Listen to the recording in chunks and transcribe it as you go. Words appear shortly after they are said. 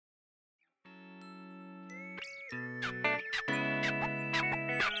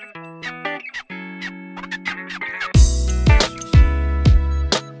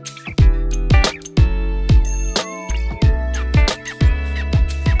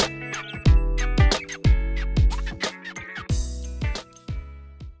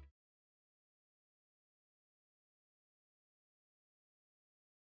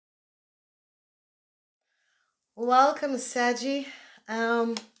Welcome, Saggy.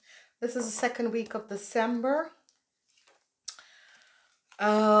 This is the second week of December.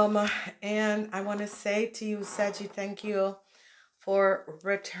 And I want to say to you, Saggy, thank you for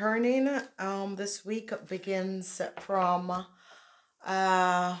returning. This week begins from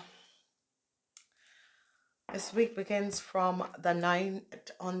the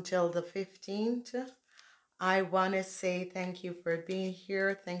 9th until the 15th. I want to say thank you for being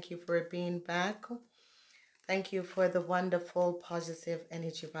here. Thank you for being back. Thank you for the wonderful positive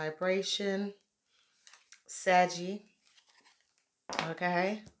energy vibration, Saggy.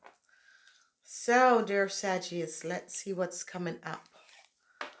 Okay. So, dear Saggies, let's see what's coming up.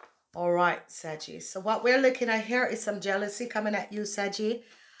 All right, Saggy. So what we're looking at here is some jealousy coming at you, Saggy.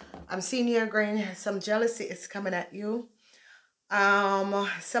 I'm seeing you agreeing some jealousy is coming at you.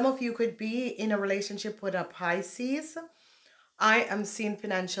 Some of you could be in a relationship with a Pisces. I am seeing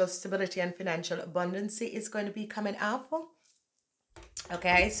financial stability and financial abundance is going to be coming up.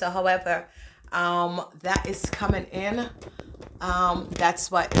 Okay, so however, that is coming in. That's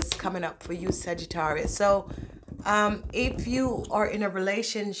what is coming up for you, Sagittarius. So, if you are in a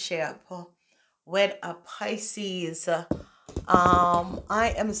relationship with a Pisces,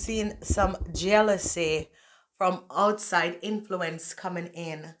 I am seeing some jealousy from outside influence coming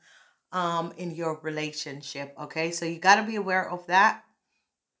in your relationship. Okay, so you got to be aware of that.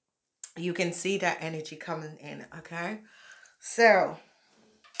 You can see that energy coming in. Okay, so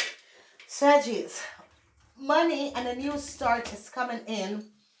Saggies, money and a new start is coming in.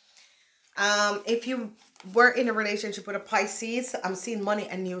 If you were in a relationship with a Pisces, I'm seeing money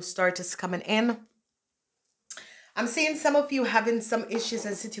and new start is coming in. I'm seeing some of you having some issues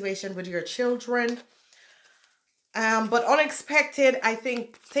and situation with your children. But unexpected, I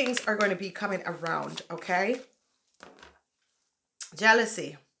think things are going to be coming around, okay?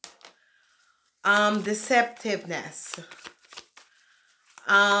 Jealousy. Deceptiveness.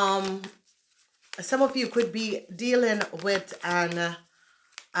 Some of you could be dealing with an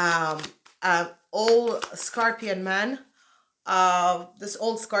old Scorpion man. This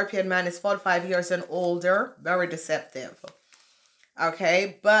old Scorpion man is 45 years and older, very deceptive.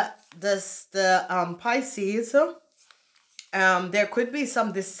 Okay, but the Pisces, there could be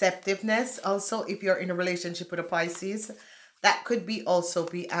some deceptiveness also if you're in a relationship with a Pisces. That could be also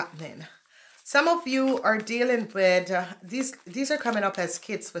be happening. Some of you are dealing with these are coming up as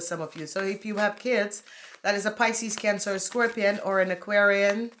kids for some of you. So if you have kids, that is a Pisces, Cancer, Scorpion, or an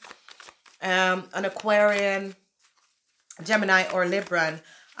Aquarian, Gemini, or Libran.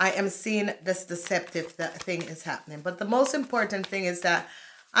 I am seeing this deceptive thing is happening. But the most important thing is that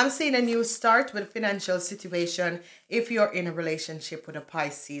I'm seeing a new start with financial situation. If you're in a relationship with a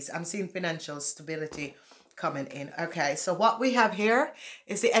Pisces, I'm seeing financial stability coming in. Okay, so what we have here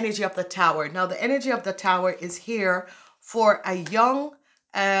is the energy of the Tower. Now, the energy of the Tower is here for a young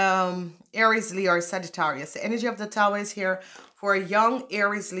Aries, Leo, or Sagittarius. The energy of the Tower is here for a young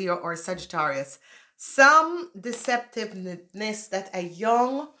Aries, Leo, or Sagittarius. Some deceptiveness that a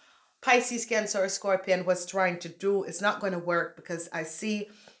young Pisces, Cancer, or Scorpion was trying to do is not going to work because I see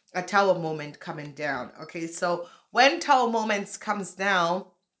a Tower moment coming down. Okay, so when Tower moments comes down,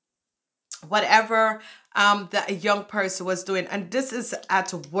 whatever the young person was doing, and this is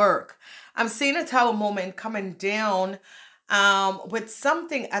at work, I'm seeing a Tower moment coming down with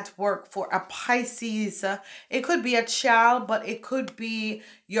something at work for a Pisces. It could be a child, but it could be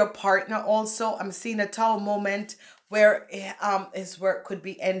your partner also. I'm seeing a Tower moment where his work could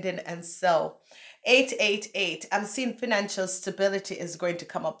be ending, and so 888. I'm seeing financial stability is going to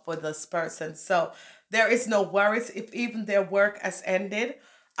come up for this person. So there is no worries if even their work has ended.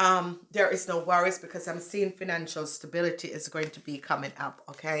 There is no worries because I'm seeing financial stability is going to be coming up.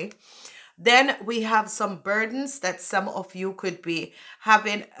 Okay. Then we have some burdens that some of you could be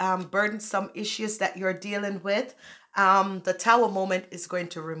having, burdensome issues that you're dealing with. The Tower moment is going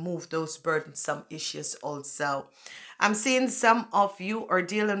to remove those burdensome issues also. I'm seeing some of you are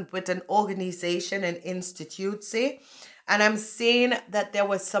dealing with an organization, an institute, and I'm seeing that there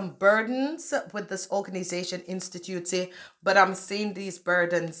was some burdens with this organization, institute, but I'm seeing these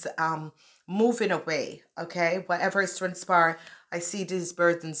burdens moving away. Okay, whatever is transpired, I see these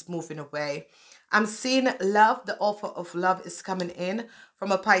burdens moving away. I'm seeing love. The offer of love is coming in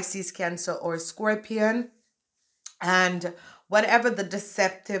from a Pisces, Cancer, or Scorpion. And whatever the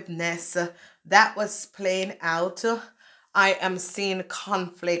deceptiveness that was playing out, I am seeing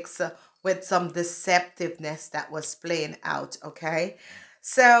conflicts with some deceptiveness that was playing out. Okay,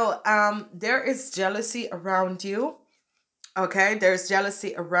 so there is jealousy around you. Okay, there's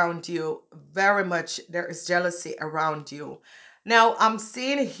jealousy around you. Very much there is jealousy around you. Now, I'm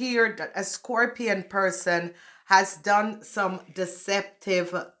seeing here that a Scorpion person has done some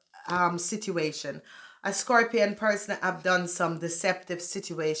deceptive situation. A Scorpion person have done some deceptive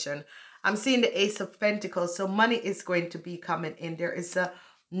situation. I'm seeing the Ace of Pentacles, so money is going to be coming in. There is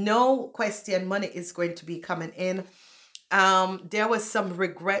no question, money is going to be coming in. There was some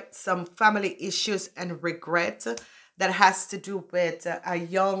regret, some family issues and regret that has to do with a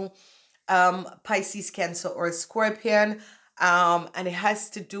young Pisces, Cancer, or Scorpion. And it has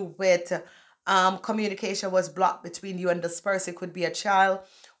to do with communication was blocked between you and this person. It could be a child,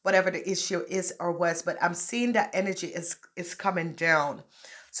 whatever the issue is or was. But I'm seeing that energy is coming down.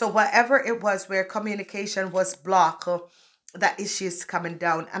 So whatever it was where communication was blocked, that issue is coming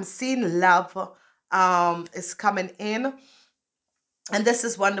down. I'm seeing love is coming in. And this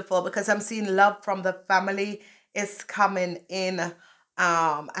is wonderful because I'm seeing love from the family is coming in.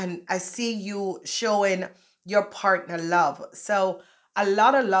 And I see you showing your partner love. So a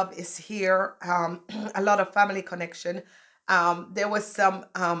lot of love is here. A lot of family connection. There was some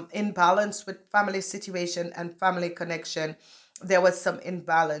imbalance with family situation and family connection. There was some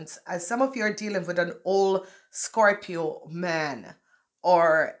imbalance. As some of you are dealing with an old Scorpio man,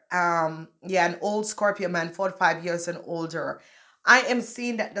 or an old Scorpio man, 45 years and older. I am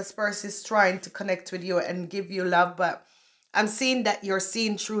seeing that this person is trying to connect with you and give you love, but I'm seeing that you're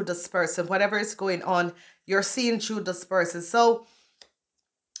seeing through this person. Whatever is going on, you're seeing through this person. So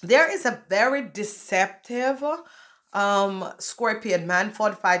there is a very deceptive Scorpion man,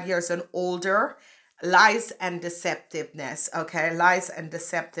 45 years and older. Lies and deceptiveness, okay? Lies and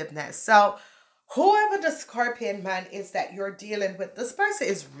deceptiveness. So whoever the Scorpion man is that you're dealing with, this person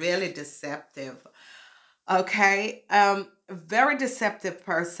is really deceptive, okay? Very deceptive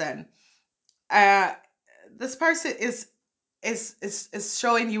person. This person is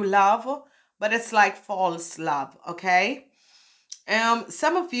showing you love, but it's like false love, okay?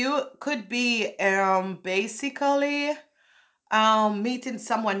 Some of you could be basically meeting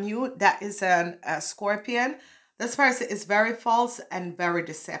someone new that is a Scorpion. This person is very false and very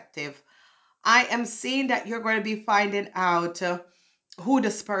deceptive. I am seeing that you're going to be finding out who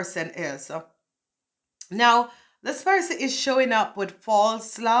this person is. Now, this person is showing up with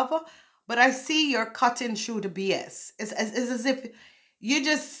false love, but I see you're cutting through the BS. It's as if you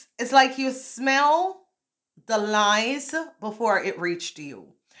just, it's like you smell the lies before it reached you.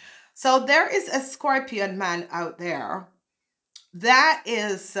 So there is a Scorpion man out there that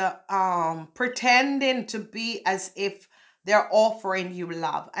is pretending to be as if they're offering you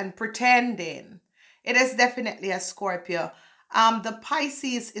love and pretending. It is definitely a Scorpio. The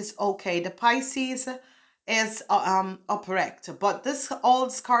Pisces is okay. The Pisces is correct. But this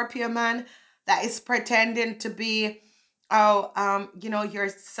old Scorpio man that is pretending to be, you know, you're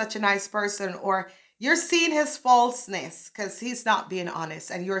such a nice person, or you're seeing his falseness because he's not being honest,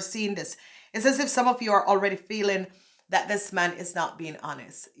 and you're seeing this. It's as if some of you are already feeling that this man is not being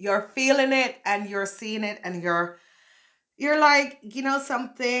honest. You're feeling it and you're seeing it, and you're like, you know,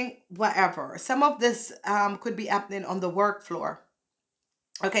 something, whatever. Some of this could be happening on the work floor.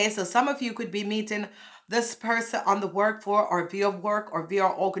 Okay, so some of you could be meeting this person on the work floor, or via work, or via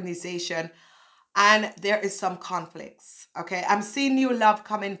organization, and there is some conflicts. Okay, I'm seeing new love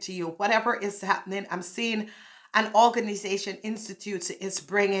coming to you. Whatever is happening, I'm seeing an organization, institute is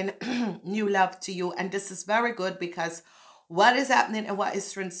bringing new love to you. And this is very good, because what is happening and what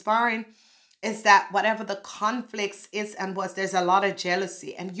is transpiring is that whatever the conflicts is and was, there's a lot of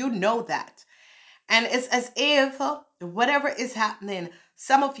jealousy, and you know that. And it's as if whatever is happening,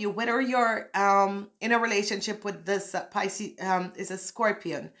 some of you, whether you're in a relationship with this Pisces, is a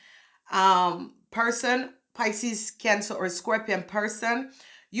Scorpion person, Pisces, Cancer, or Scorpion person,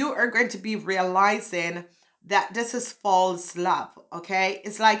 you are going to be realizing that this is false love, okay?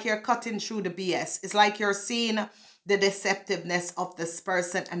 It's like you're cutting through the BS. It's like you're seeing the deceptiveness of this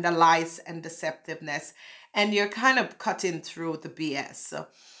person and the lies and deceptiveness, and you're kind of cutting through the BS. So,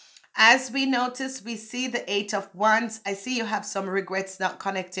 as we notice, we see the 8 of Wands. I see you have some regrets not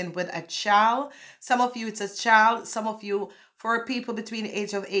connecting with a child. Some of you, it's a child. Some of you, for people between the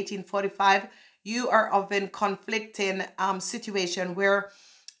age of 18 and 45, you are of a conflicting situation where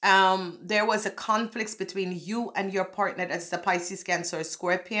there was a conflict between you and your partner. That's the Pisces, Cancer,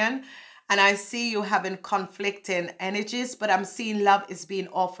 Scorpion. And I see you having conflicting energies, but I'm seeing love is being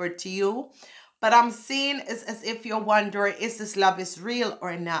offered to you. But I'm seeing it's as if you're wondering, is this love is real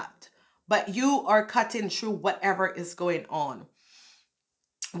or not? But you are cutting through whatever is going on.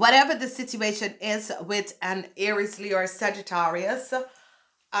 Whatever the situation is with an Aries, Leo, or Sagittarius,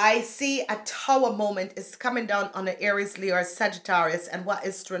 I see a tower moment is coming down on an Aries, Leo, or Sagittarius. And what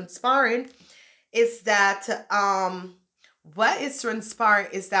is transpiring is that What is transpiring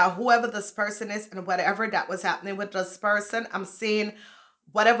is that whoever this person is and whatever that was happening with this person, I'm seeing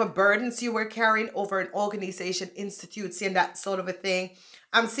whatever burdens you were carrying over an organization, institute, seeing that sort of a thing.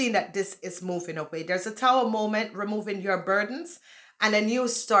 I'm seeing that this is moving away. There's a tower moment, removing your burdens, and a new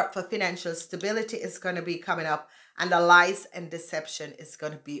start for financial stability is going to be coming up, and the lies and deception is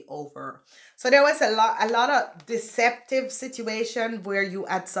going to be over. So there was a lot of deceptive situation where you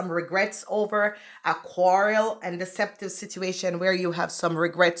had some regrets over a quarrel, and deceptive situation where you have some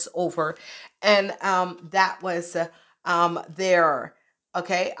regrets over, and that was there.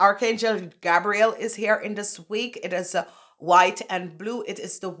 Okay, Archangel Gabriel is here in this week. It is white and blue. It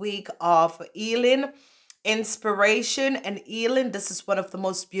is the week of healing, inspiration, and healing. This is one of the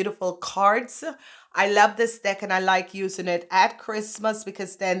most beautiful cards. I love this deck and I like using it at Christmas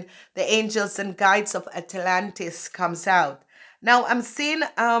because then the angels and guides of Atlantis comes out. Now I'm seeing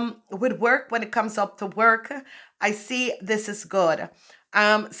with work, when it comes up to work, I see this is good.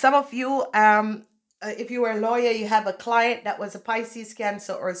 Some of you, if you are a lawyer, you have a client that was a Pisces,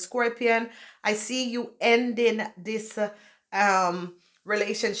 Cancer, or a Scorpion. I see you ending this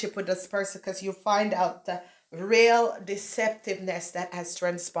relationship with this person because you find out the real deceptiveness that has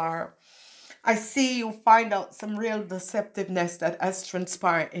transpired. I see you find out some real deceptiveness that has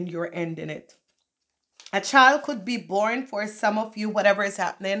transpired and you're ending it. A child could be born for some of you, whatever is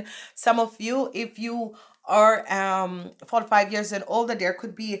happening. Some of you, if you are 45 years and older, there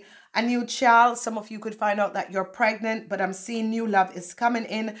could be a new child. Some of you could find out that you're pregnant, but I'm seeing new love is coming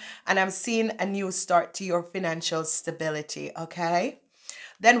in, and I'm seeing a new start to your financial stability, okay?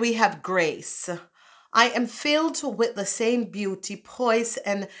 Then we have grace. I am filled with the same beauty, poise,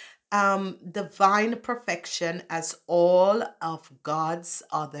 and divine perfection as all of God's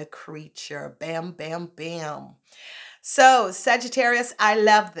other creature. Bam, bam, bam. So, Sagittarius, I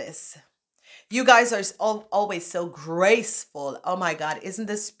love this. You guys are always so graceful. Oh my God, isn't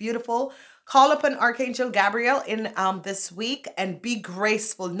this beautiful? Call upon Archangel Gabriel in this week and be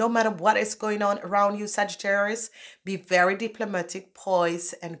graceful no matter what is going on around you, Sagittarius. Be very diplomatic,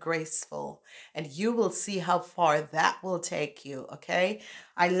 poised, and graceful. And you will see how far that will take you, okay?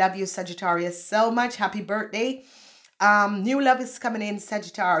 I love you, Sagittarius, so much. Happy birthday. New love is coming in,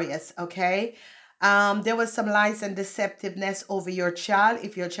 Sagittarius, okay? There was some lies and deceptiveness over your child.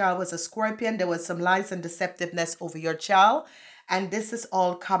 If your child was a Scorpion, there was some lies and deceptiveness over your child. And this is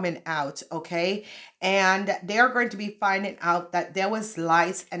all coming out, okay? And they're going to be finding out that there was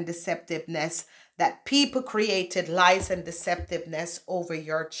lies and deceptiveness, that people created lies and deceptiveness over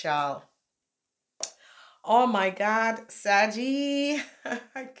your child. Oh my God, Saggy.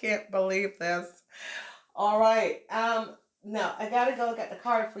 I can't believe this. All right. No, I gotta go get the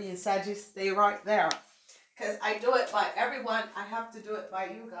card for you, Saggy. Stay right there. Because I do it by everyone. I have to do it by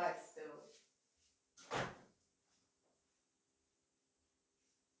you guys too.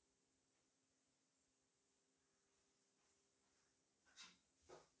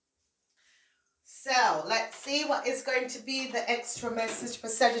 So let's see what is going to be the extra message for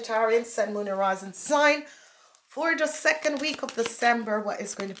Sagittarius, Sun, Moon, and Rising sign for the second week of December. What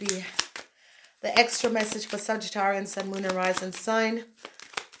is going to be the extra message for Sagittarius, Sun, Moon, and Rising sign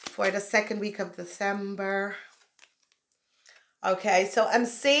for the second week of December? Okay, so I'm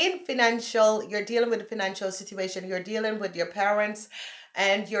saying financial, you're dealing with a financial situation, you're dealing with your parents,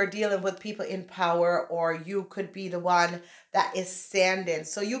 and you're dealing with people in power, or you could be the one that is standing.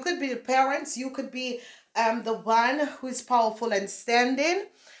 So you could be the parents, you could be the one who is powerful and standing.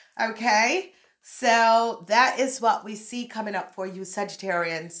 Okay, so that is what we see coming up for you,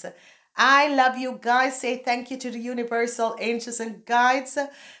 Sagittarians. I love you guys. Say thank you to the universal angels and guides.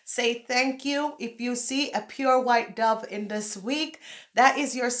 Say thank you. If you see a pure white dove in this week, that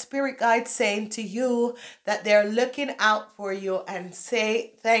is your spirit guide saying to you that they're looking out for you, and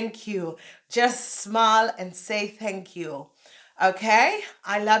say thank you. Just smile and say thank you. Okay?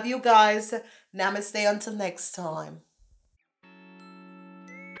 I love you guys. Namaste until next time.